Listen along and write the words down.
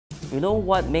You know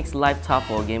what makes life tough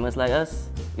for gamers like us?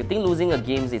 You think losing a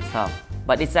game is tough,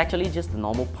 but it's actually just the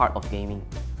normal part of gaming.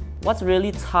 What's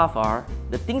really tough are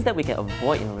the things that we can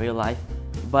avoid in real life,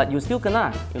 but you still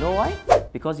kena. You know why?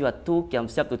 Because you are too kiam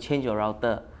siap to change your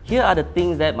router. Here are the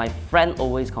things that my friend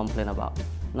always complain about.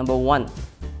 Number 1,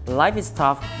 life is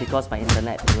tough because my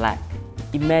internet lag.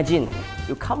 Imagine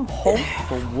you come home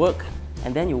from work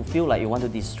and then you feel like you want to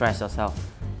distress yourself.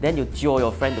 Then you jio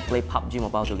your friend to play PUBG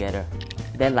Mobile together.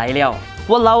 Then 来了,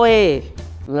 walao eh,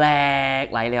 lag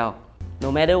来了.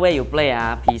 No matter where you play,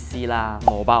 PC lah,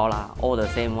 mobile lah, all the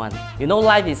same one. You know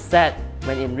life is sad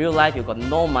when in real life you got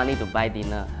no money to buy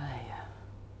dinner.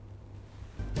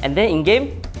 And then in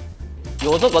game, you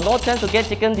also got no chance to get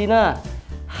chicken dinner.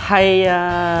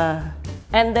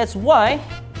 And that's why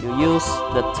you use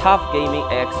the TUF Gaming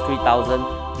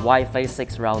AX3000 Wi-Fi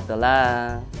 6 router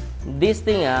lah. This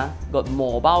thing got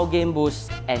mobile game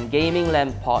boost and gaming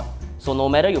LAN port. So no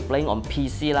matter you're playing on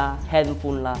PC lah,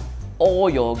 handphone lah, all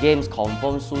your games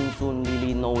confirm soon,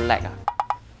 really no lag.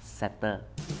 Settle.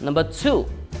 Number 2,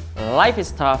 life is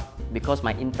tough because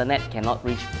my internet cannot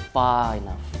reach far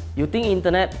enough. You think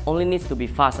internet only needs to be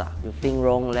fast? You think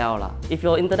wrong lah. If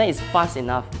your internet is fast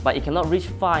enough but it cannot reach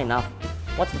far enough,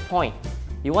 what's the point?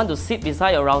 You want to sit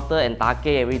beside your router and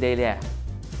take every day there.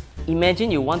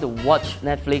 Imagine you want to watch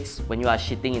Netflix when you are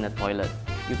shitting in the toilet.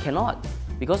 You cannot,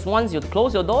 because once you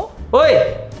close your door,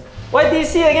 oi, why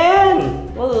DC again?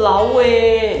 Walao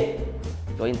eh.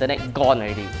 Your internet gone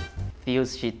already.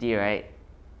 Feels shitty, right?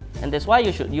 And that's why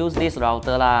you should use this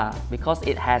router lah, because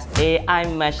it has AI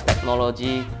mesh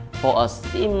technology for a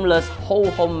seamless whole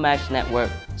home mesh network.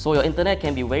 So your internet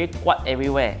can be very quiet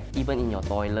everywhere, even in your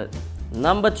toilet.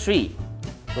 Number 3,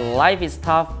 life is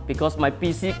tough because my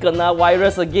PC kena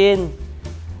virus again.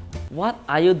 What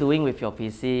are you doing with your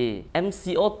PC?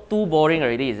 MCO too boring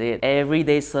already, is it? Every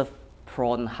day serve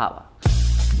prawn hub.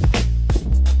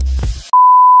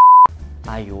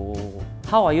 Ayo,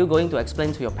 how are you going to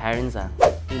explain to your parents?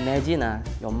 Imagine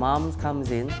your mom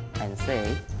comes in and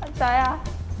say, Daya,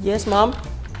 yes mom?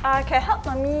 can help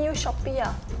mommy use Shopee.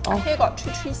 Oh. Here got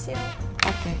 3 sale.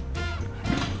 Okay.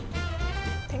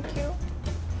 Thank you.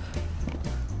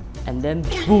 And then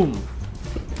boom,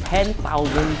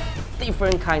 10,000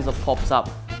 different kinds of pops up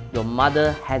your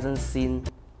mother hasn't seen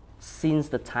since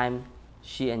the time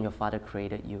she and your father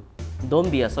created you. Don't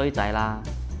be a soy zai lah.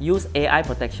 Use AI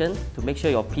protection to make sure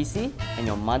your PC and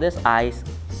your mother's eyes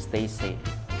stay safe.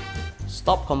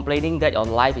 Stop complaining that your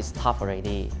life is tough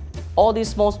already. All these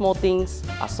small things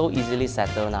are so easily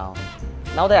settled now.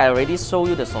 Now that I already showed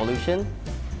you the solution,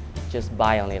 just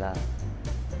buy only lah.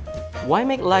 Why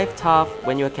make life tough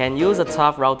when you can use a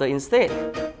TUF router instead?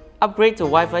 Upgrade to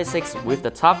Wi-Fi 6 with the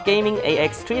TUF Gaming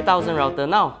AX3000 router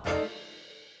now.